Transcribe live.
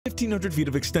1,500 feet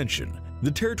of extension,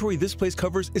 the territory this place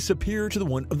covers is superior to the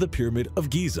one of the Pyramid of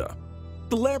Giza.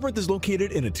 The Labyrinth is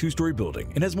located in a two-story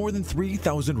building and has more than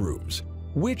 3,000 rooms,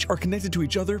 which are connected to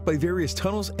each other by various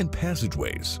tunnels and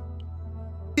passageways.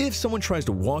 If someone tries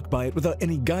to walk by it without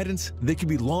any guidance, they could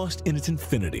be lost in its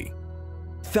infinity.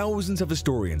 Thousands of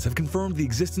historians have confirmed the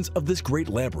existence of this great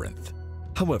labyrinth.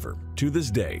 However, to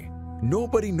this day,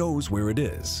 nobody knows where it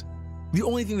is. The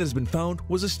only thing that has been found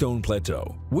was a stone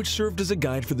plateau, which served as a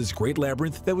guide for this great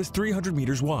labyrinth that was 300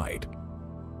 meters wide.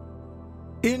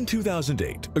 In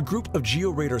 2008, a group of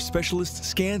georadar specialists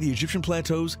scanned the Egyptian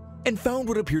plateaus and found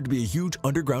what appeared to be a huge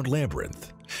underground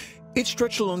labyrinth. It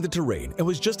stretched along the terrain and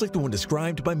was just like the one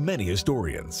described by many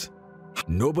historians.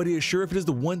 Nobody is sure if it is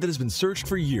the one that has been searched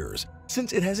for years,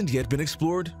 since it hasn't yet been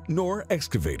explored nor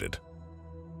excavated.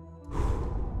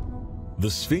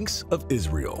 The Sphinx of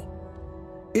Israel.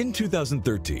 In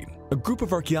 2013, a group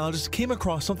of archaeologists came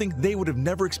across something they would have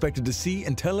never expected to see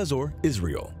in Tel Azor,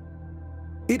 Israel.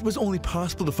 It was only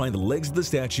possible to find the legs of the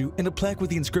statue and a plaque with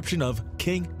the inscription of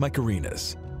King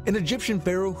Mycerinus, an Egyptian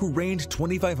pharaoh who reigned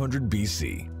 2500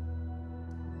 BC.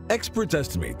 Experts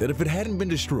estimate that if it hadn't been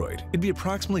destroyed, it'd be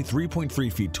approximately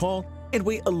 3.3 feet tall and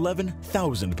weigh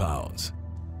 11,000 pounds.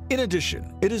 In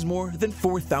addition, it is more than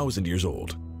 4,000 years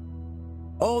old.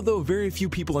 Although very few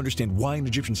people understand why an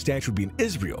Egyptian statue would be in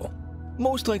Israel,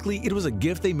 most likely it was a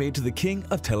gift they made to the king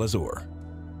of Tel Azor.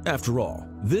 After all,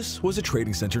 this was a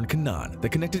trading center in Canaan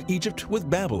that connected Egypt with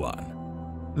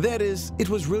Babylon. That is, it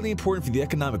was really important for the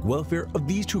economic welfare of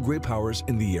these two great powers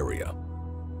in the area.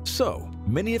 So,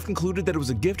 many have concluded that it was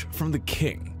a gift from the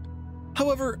king.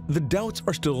 However, the doubts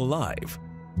are still alive.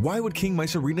 Why would King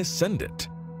Mycerinus send it?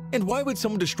 And why would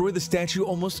someone destroy the statue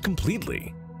almost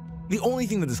completely? The only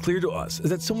thing that is clear to us is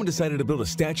that someone decided to build a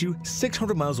statue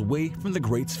 600 miles away from the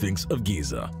Great Sphinx of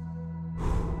Giza.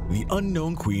 The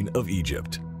Unknown Queen of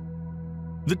Egypt.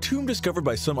 The tomb discovered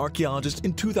by some archaeologists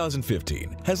in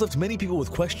 2015 has left many people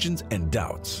with questions and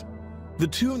doubts. The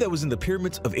tomb that was in the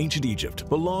pyramids of ancient Egypt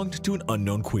belonged to an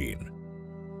unknown queen.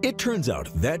 It turns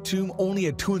out that tomb only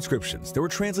had two inscriptions that were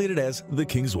translated as the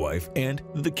king's wife and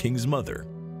the king's mother.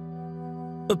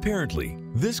 Apparently,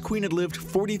 this queen had lived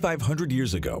 4,500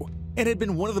 years ago and had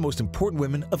been one of the most important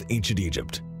women of ancient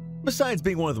Egypt, besides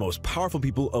being one of the most powerful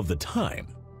people of the time.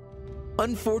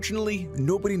 Unfortunately,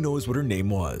 nobody knows what her name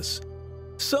was.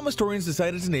 Some historians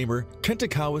decided to name her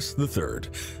Kentikawis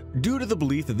III, due to the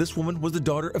belief that this woman was the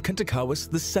daughter of Kentikawis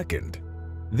II.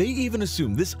 They even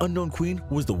assumed this unknown queen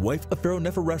was the wife of Pharaoh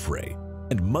Neferefre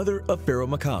and mother of Pharaoh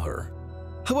Makahar.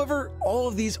 However, all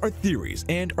of these are theories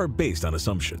and are based on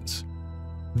assumptions.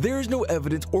 There is no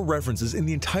evidence or references in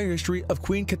the entire history of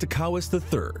Queen Kentikawis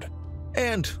III,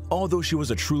 and although she was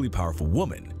a truly powerful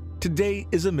woman, today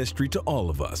is a mystery to all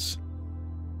of us.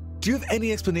 Do you have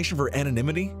any explanation for her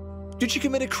anonymity? Did she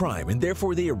commit a crime and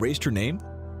therefore they erased her name?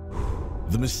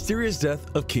 The mysterious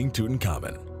death of King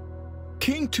Tutankhamun.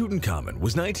 King Tutankhamun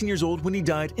was 19 years old when he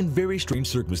died in very strange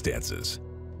circumstances.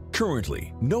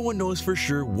 Currently, no one knows for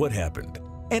sure what happened,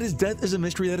 and his death is a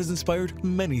mystery that has inspired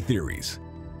many theories.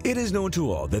 It is known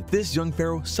to all that this young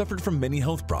pharaoh suffered from many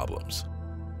health problems.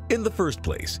 In the first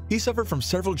place, he suffered from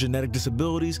several genetic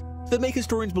disabilities that make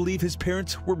historians believe his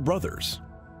parents were brothers.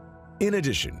 In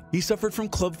addition, he suffered from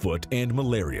clubfoot and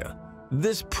malaria.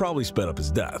 This probably sped up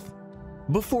his death.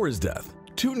 Before his death,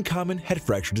 Tutankhamun had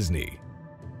fractured his knee.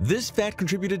 This fact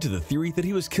contributed to the theory that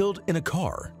he was killed in a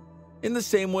car. In the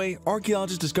same way,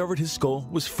 archaeologists discovered his skull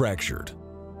was fractured.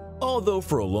 Although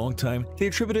for a long time, they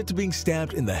attributed it to being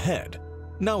stabbed in the head.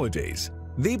 Nowadays,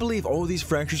 they believe all of these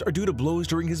fractures are due to blows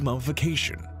during his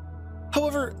mummification.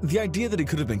 However, the idea that he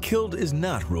could have been killed is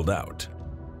not ruled out.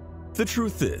 The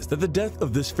truth is that the death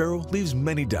of this pharaoh leaves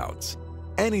many doubts.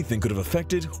 Anything could have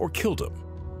affected or killed him.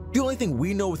 The only thing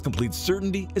we know with complete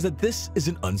certainty is that this is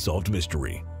an unsolved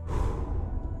mystery.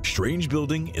 Strange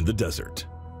building in the desert.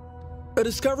 A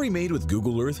discovery made with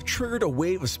Google Earth triggered a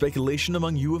wave of speculation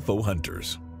among UFO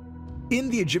hunters. In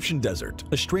the Egyptian desert,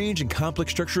 a strange and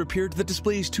complex structure appeared that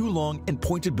displays two long and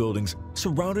pointed buildings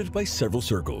surrounded by several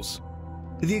circles.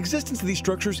 The existence of these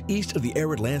structures east of the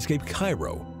arid landscape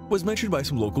Cairo was mentioned by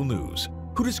some local news,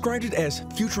 who described it as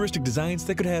futuristic designs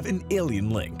that could have an alien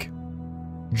link.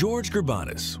 George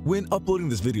Gerbanis, when uploading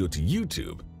this video to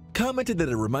YouTube, commented that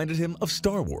it reminded him of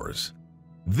Star Wars.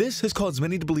 This has caused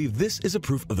many to believe this is a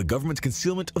proof of the government's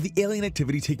concealment of the alien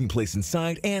activity taking place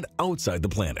inside and outside the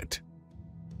planet.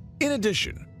 In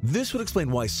addition, this would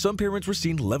explain why some pyramids were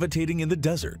seen levitating in the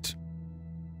desert.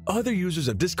 Other users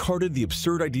have discarded the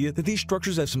absurd idea that these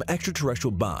structures have some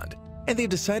extraterrestrial bond, and they've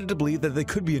decided to believe that they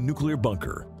could be a nuclear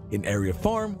bunker, an area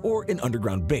farm, or an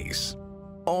underground base.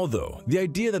 Although the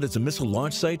idea that it's a missile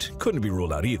launch site couldn't be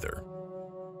ruled out either.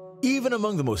 Even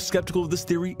among the most skeptical of this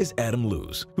theory is Adam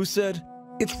Lewis, who said,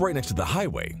 "It's right next to the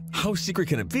highway. How secret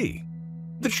can it be?"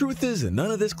 The truth is,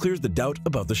 none of this clears the doubt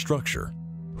about the structure.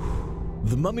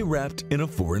 The mummy wrapped in a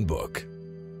foreign book.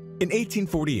 In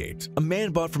 1848, a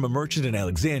man bought from a merchant in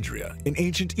Alexandria an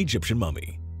ancient Egyptian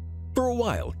mummy. For a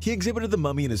while, he exhibited the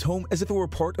mummy in his home as if it were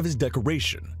part of his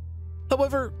decoration.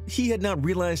 However, he had not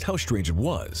realized how strange it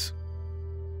was.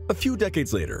 A few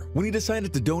decades later, when he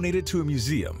decided to donate it to a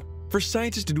museum, for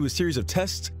scientists to do a series of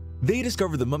tests, they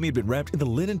discovered the mummy had been wrapped in the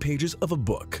linen pages of a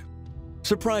book.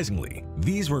 Surprisingly,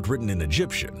 these weren't written in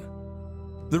Egyptian.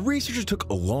 The researchers took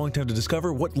a long time to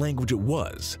discover what language it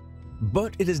was,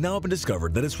 but it has now been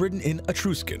discovered that it's written in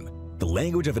Etruscan, the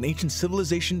language of an ancient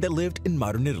civilization that lived in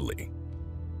modern Italy.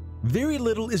 Very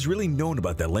little is really known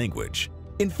about that language.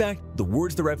 In fact, the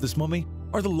words that wrap this mummy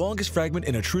are the longest fragment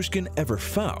in Etruscan ever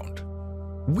found.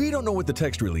 We don't know what the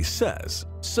text really says,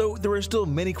 so there are still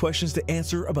many questions to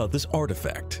answer about this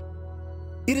artifact.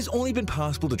 It has only been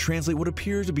possible to translate what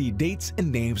appears to be dates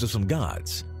and names of some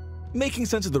gods. Making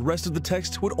sense of the rest of the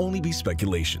text would only be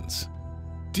speculations.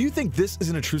 Do you think this is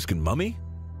an Etruscan mummy?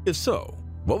 If so,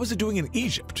 what was it doing in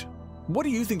Egypt? What do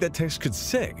you think that text could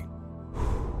say?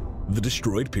 The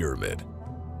destroyed pyramid.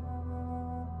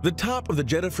 The top of the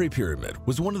Djedefre pyramid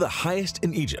was one of the highest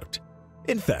in Egypt.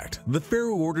 In fact, the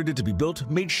pharaoh who ordered it to be built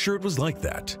made sure it was like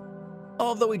that.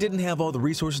 Although he didn't have all the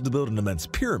resources to build an immense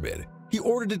pyramid, he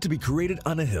ordered it to be created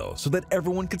on a hill so that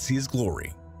everyone could see his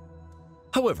glory.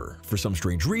 However, for some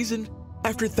strange reason,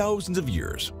 after thousands of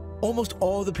years, almost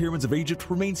all the pyramids of Egypt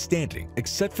remained standing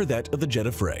except for that of the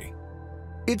Djedefre.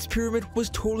 Its pyramid was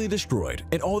totally destroyed,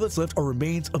 and all that's left are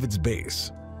remains of its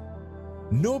base.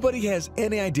 Nobody has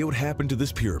any idea what happened to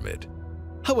this pyramid.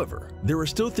 However, there are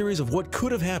still theories of what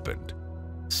could have happened.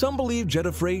 Some believe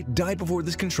Djedefre died before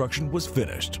this construction was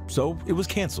finished, so it was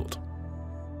cancelled.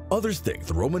 Others think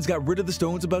the Romans got rid of the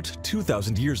stones about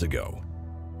 2,000 years ago.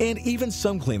 And even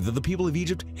some claim that the people of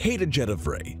Egypt hated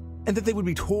Djedefre, and that they would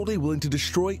be totally willing to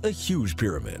destroy a huge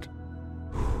pyramid.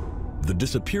 The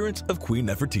disappearance of Queen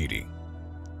Nefertiti.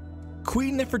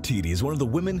 Queen Nefertiti is one of the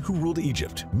women who ruled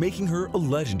Egypt, making her a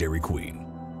legendary queen.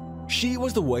 She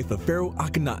was the wife of Pharaoh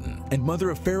Akhenaten and mother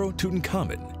of Pharaoh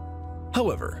Tutankhamun.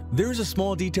 However, there is a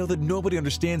small detail that nobody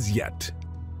understands yet.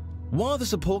 While the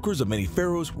sepulchres of many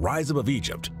pharaohs rise above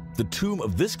Egypt, the tomb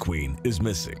of this queen is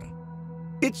missing.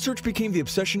 Its search became the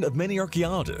obsession of many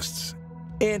archaeologists,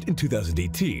 and in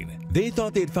 2018, they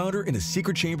thought they had found her in a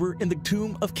secret chamber in the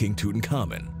tomb of King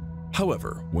Tutankhamun.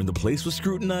 However, when the place was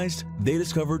scrutinized, they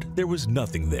discovered there was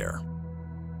nothing there.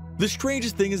 The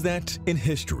strangest thing is that, in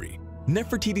history,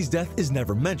 Nefertiti's death is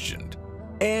never mentioned,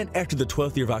 and after the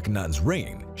 12th year of Akhenaten's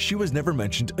reign, she was never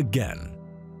mentioned again.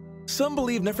 Some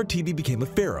believe Nefertiti became a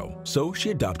pharaoh, so she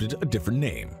adopted a different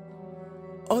name.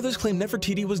 Others claim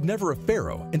Nefertiti was never a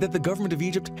pharaoh and that the government of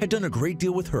Egypt had done a great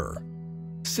deal with her,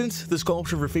 since the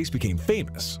sculpture of her face became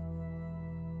famous.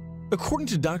 According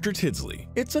to Dr. Tidsley,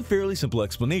 it's a fairly simple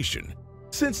explanation.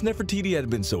 Since Nefertiti had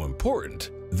been so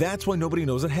important, that's why nobody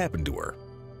knows what happened to her.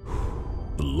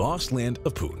 The lost land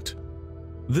of Punt.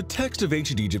 The text of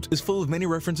ancient Egypt is full of many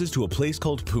references to a place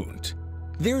called Punt.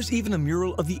 There's even a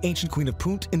mural of the ancient queen of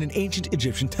Punt in an ancient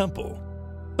Egyptian temple.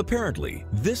 Apparently,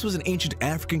 this was an ancient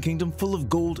African kingdom full of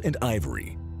gold and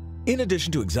ivory, in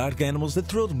addition to exotic animals that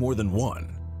thrilled more than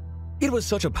one. It was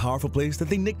such a powerful place that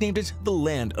they nicknamed it the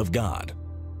Land of God.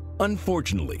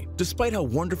 Unfortunately, despite how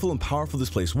wonderful and powerful this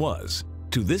place was,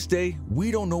 to this day, we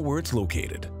don't know where it's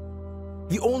located.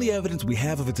 The only evidence we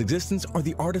have of its existence are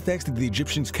the artifacts that the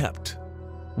Egyptians kept.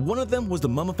 One of them was the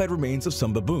mummified remains of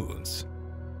some baboons.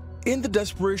 In the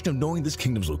desperation of knowing this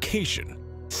kingdom's location,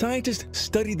 scientists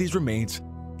studied these remains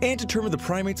and determined the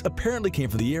primates apparently came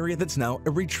from the area that's now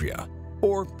Eritrea,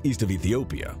 or east of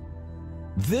Ethiopia.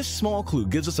 This small clue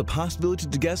gives us a possibility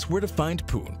to guess where to find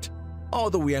Punt,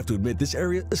 although we have to admit this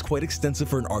area is quite extensive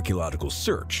for an archaeological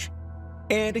search.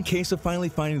 And in case of finally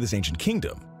finding this ancient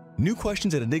kingdom, new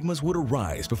questions and enigmas would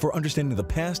arise before understanding the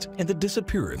past and the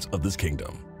disappearance of this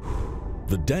kingdom.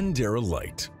 The Dendera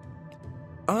Light.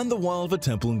 On the wall of a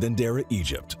temple in Dendera,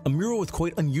 Egypt, a mural with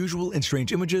quite unusual and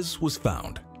strange images was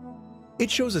found. It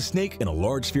shows a snake in a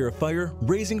large sphere of fire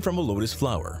raising from a lotus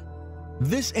flower.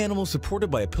 This animal is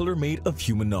supported by a pillar made of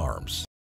human arms.